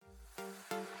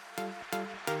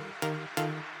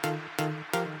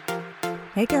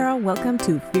Hey girl, welcome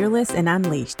to Fearless and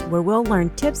Unleashed, where we'll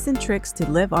learn tips and tricks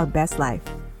to live our best life.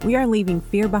 We are leaving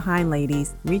fear behind,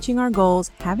 ladies, reaching our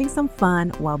goals, having some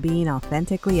fun while being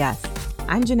authentically us.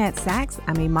 I'm Jeanette Sachs.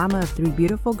 I'm a mama of 3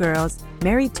 beautiful girls,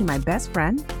 married to my best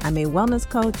friend. I'm a wellness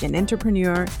coach and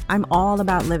entrepreneur. I'm all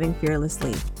about living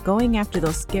fearlessly, going after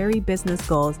those scary business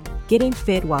goals, getting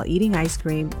fit while eating ice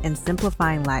cream, and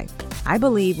simplifying life. I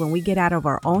believe when we get out of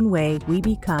our own way, we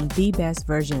become the best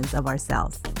versions of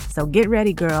ourselves. So get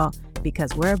ready, girl,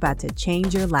 because we're about to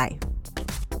change your life.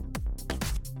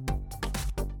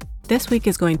 This week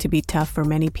is going to be tough for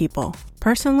many people.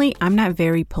 Personally, I'm not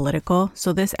very political,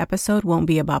 so this episode won't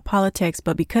be about politics,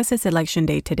 but because it's election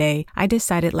day today, I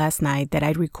decided last night that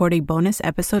I'd record a bonus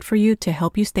episode for you to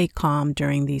help you stay calm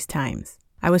during these times.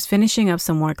 I was finishing up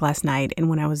some work last night, and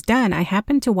when I was done, I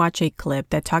happened to watch a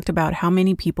clip that talked about how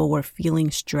many people were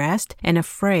feeling stressed and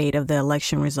afraid of the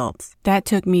election results. That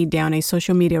took me down a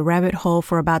social media rabbit hole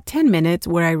for about 10 minutes,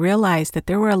 where I realized that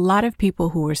there were a lot of people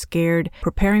who were scared,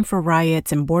 preparing for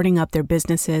riots and boarding up their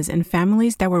businesses, and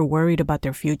families that were worried about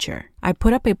their future. I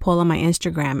put up a poll on my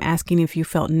Instagram asking if you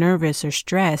felt nervous or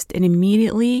stressed, and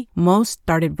immediately most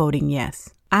started voting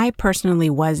yes. I personally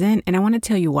wasn't, and I want to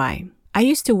tell you why. I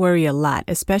used to worry a lot,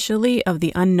 especially of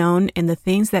the unknown and the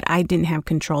things that I didn't have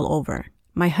control over.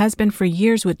 My husband for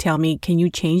years would tell me, "Can you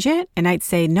change it?" And I'd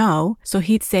say no. So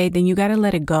he'd say, "Then you got to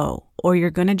let it go, or you're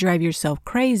going to drive yourself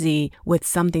crazy with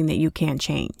something that you can't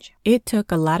change." It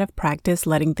took a lot of practice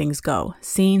letting things go,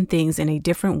 seeing things in a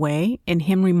different way, and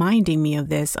him reminding me of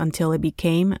this until it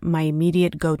became my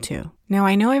immediate go-to. Now,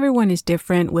 I know everyone is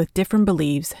different with different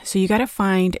beliefs, so you got to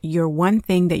find your one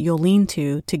thing that you'll lean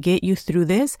to get you through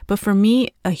this. But for me,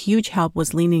 a huge help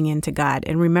was leaning into God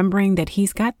and remembering that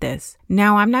He's got this.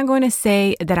 Now, I'm not going to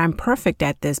say that I'm perfect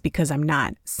at this because I'm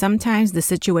not. Sometimes the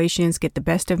situations get the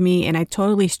best of me and I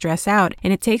totally stress out,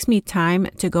 and it takes me time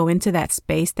to go into that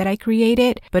space that I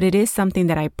created, but it is something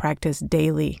that I practice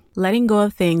daily. Letting go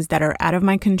of things that are out of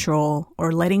my control,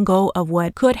 or letting go of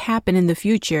what could happen in the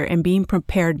future, and being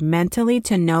prepared mentally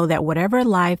to know that whatever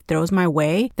life throws my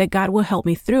way, that God will help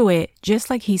me through it, just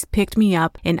like He's picked me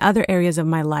up in other areas of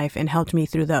my life and helped me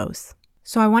through those.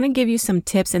 So I want to give you some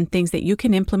tips and things that you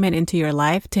can implement into your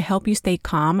life to help you stay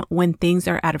calm when things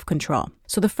are out of control.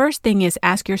 So the first thing is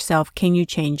ask yourself, can you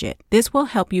change it? This will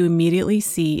help you immediately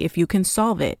see if you can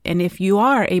solve it. And if you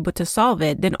are able to solve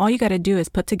it, then all you got to do is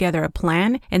put together a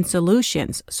plan and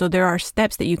solutions. So there are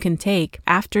steps that you can take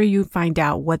after you find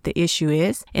out what the issue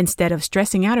is, instead of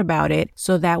stressing out about it,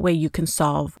 so that way you can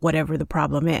solve whatever the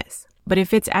problem is. But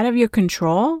if it's out of your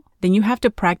control, then you have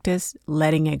to practice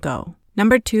letting it go.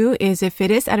 Number 2 is, if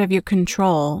it is out of your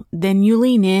control, then you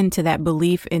lean into that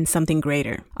belief in something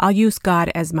greater. I'll use God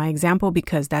as my example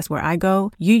because that's where I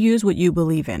go. You use what you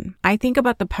believe in. I think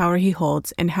about the power He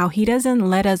holds and how He doesn't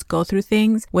let us go through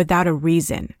things without a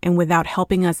reason and without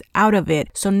helping us out of it.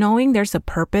 So knowing there's a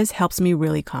purpose helps me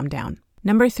really calm down.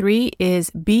 Number 3 is,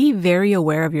 be very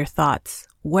aware of your thoughts.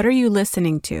 What are you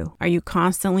listening to? Are you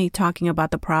constantly talking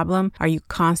about the problem? Are you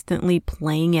constantly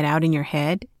playing it out in your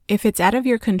head? If it's out of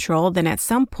your control, then at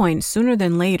some point, sooner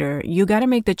than later, you got to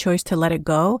make the choice to let it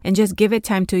go and just give it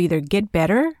time to either get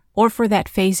better or for that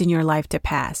phase in your life to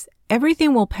pass.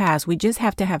 Everything will pass. We just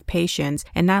have to have patience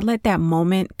and not let that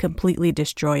moment completely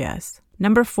destroy us.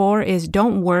 Number 4 is,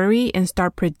 don't worry and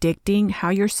start predicting how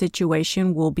your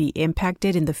situation will be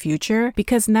impacted in the future,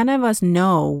 because none of us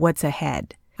know what's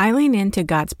ahead. I lean into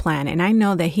God's plan, and I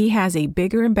know that He has a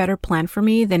bigger and better plan for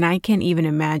me than I can even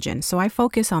imagine, so I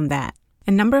focus on that.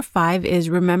 And number 5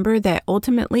 is, remember that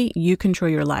ultimately you control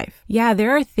your life. Yeah, there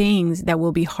are things that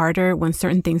will be harder when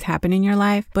certain things happen in your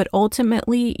life, but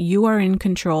ultimately you are in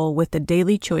control with the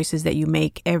daily choices that you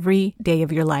make every day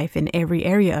of your life in every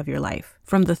area of your life.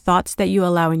 From the thoughts that you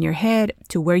allow in your head,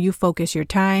 to where you focus your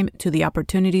time, to the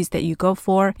opportunities that you go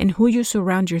for, and who you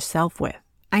surround yourself with.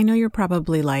 I know you're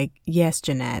probably like, yes,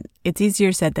 Jeanette, it's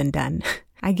easier said than done.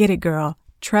 I get it, girl.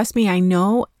 Trust me, I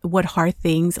know what hard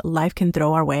things life can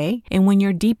throw our way. And when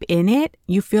you're deep in it,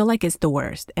 you feel like it's the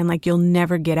worst and like you'll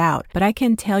never get out. But I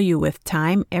can tell you, with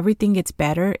time, everything gets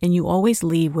better, and you always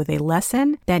leave with a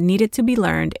lesson that needed to be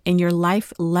learned, and your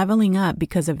life leveling up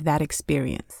because of that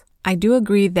experience. I do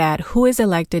agree that who is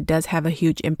elected does have a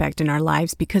huge impact in our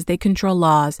lives because they control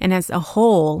laws, and as a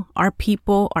whole, our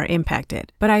people are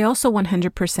impacted. But I also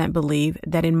 100% believe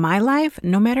that in my life,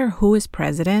 no matter who is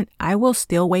president, I will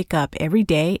still wake up every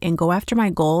day and go after my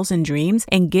goals and dreams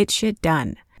and get shit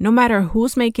done. No matter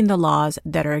who's making the laws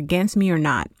that are against me or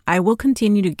not, I will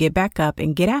continue to get back up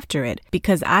and get after it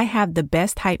because I have the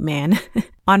best hype man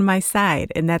on my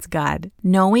side, and that's God.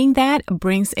 Knowing that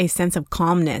brings a sense of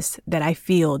calmness that I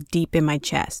feel deep in my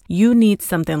chest. You need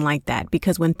something like that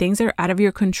because when things are out of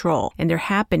your control and they're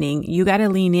happening, you got to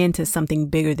lean into something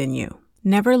bigger than you.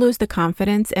 Never lose the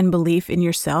confidence and belief in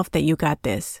yourself that you got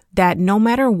this. That no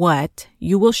matter what,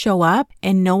 you will show up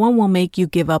and no one will make you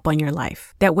give up on your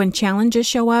life. That when challenges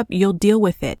show up, you'll deal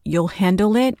with it. You'll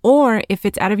handle it. Or if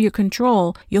it's out of your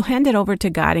control, you'll hand it over to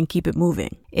God and keep it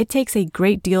moving. It takes a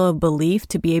great deal of belief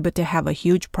to be able to have a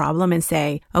huge problem and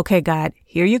say, okay, God,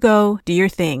 here you go, do your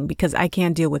thing because I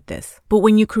can't deal with this. But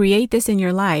when you create this in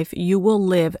your life, you will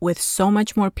live with so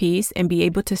much more peace and be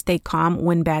able to stay calm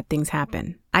when bad things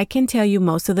happen. I can tell you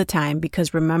most of the time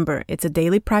because remember, it's a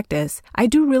daily practice. I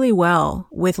do really well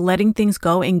with letting things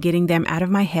go and getting them out of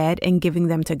my head and giving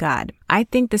them to God. I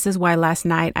think this is why last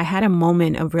night I had a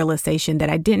moment of realization that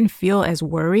I didn't feel as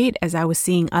worried as I was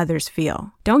seeing others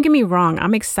feel. Don't get me wrong,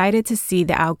 I'm excited to see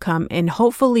the outcome and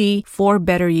hopefully 4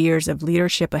 better years of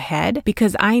leadership ahead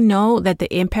because I know that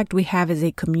the impact we have as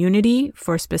a community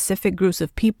for specific groups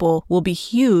of people will be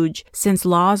huge since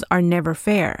laws are never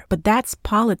fair. But that's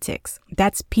politics.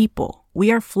 That's people.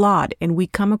 We are flawed and we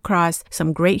come across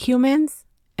some great humans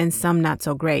and some not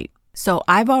so great. So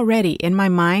I've already, in my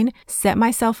mind, set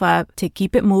myself up to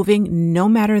keep it moving no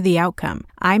matter the outcome.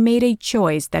 I made a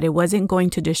choice that it wasn't going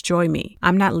to destroy me.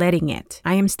 I'm not letting it.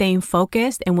 I am staying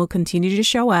focused and will continue to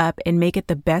show up and make it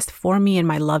the best for me and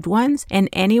my loved ones and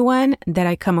anyone that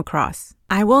I come across.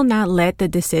 I will not let the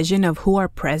decision of who our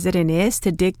president is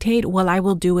to dictate what I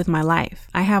will do with my life.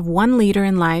 I have one leader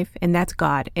in life, and that's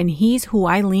God, and He's who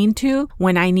I lean to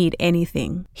when I need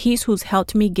anything. He's who's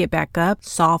helped me get back up,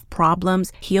 solve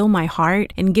problems, heal my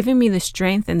heart, and given me the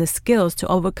strength and the skills to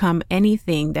overcome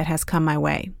anything that has come my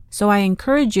way. So I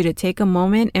encourage you to take a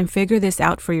moment and figure this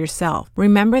out for yourself.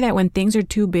 Remember that when things are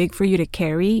too big for you to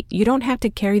carry, you don't have to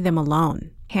carry them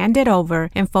alone. Hand it over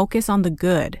and focus on the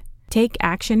good. Take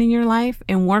action in your life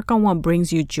and work on what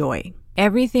brings you joy.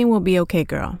 Everything will be okay,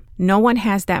 girl. No one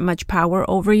has that much power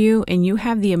over you, and you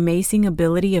have the amazing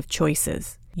ability of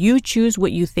choices. You choose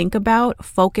what you think about,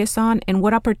 focus on, and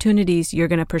what opportunities you're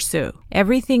going to pursue.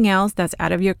 Everything else that's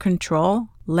out of your control,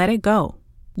 let it go.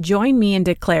 Join me and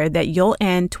declare that you'll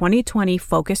end 2020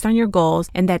 focused on your goals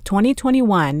and that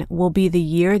 2021 will be the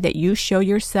year that you show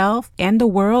yourself and the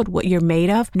world what you're made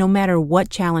of no matter what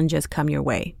challenges come your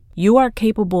way. You are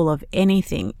capable of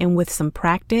anything, and with some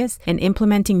practice and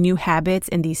implementing new habits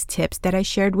and these tips that I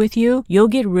shared with you, you'll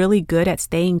get really good at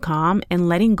staying calm and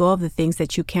letting go of the things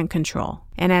that you can't control.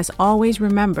 And as always,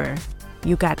 remember,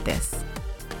 you got this.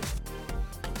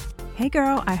 Hey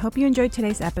girl, I hope you enjoyed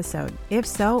today's episode. If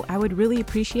so, I would really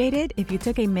appreciate it if you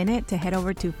took a minute to head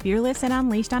over to Fearless and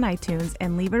Unleashed on iTunes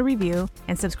and leave a review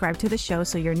and subscribe to the show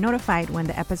so you're notified when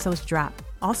the episodes drop.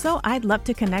 Also, I'd love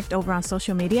to connect over on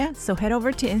social media, so head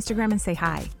over to Instagram and say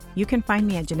hi. You can find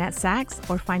me at Jeanette Sachs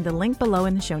or find the link below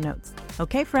in the show notes.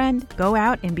 Okay, friend, go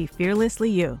out and be fearlessly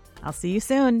you. I'll see you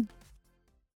soon.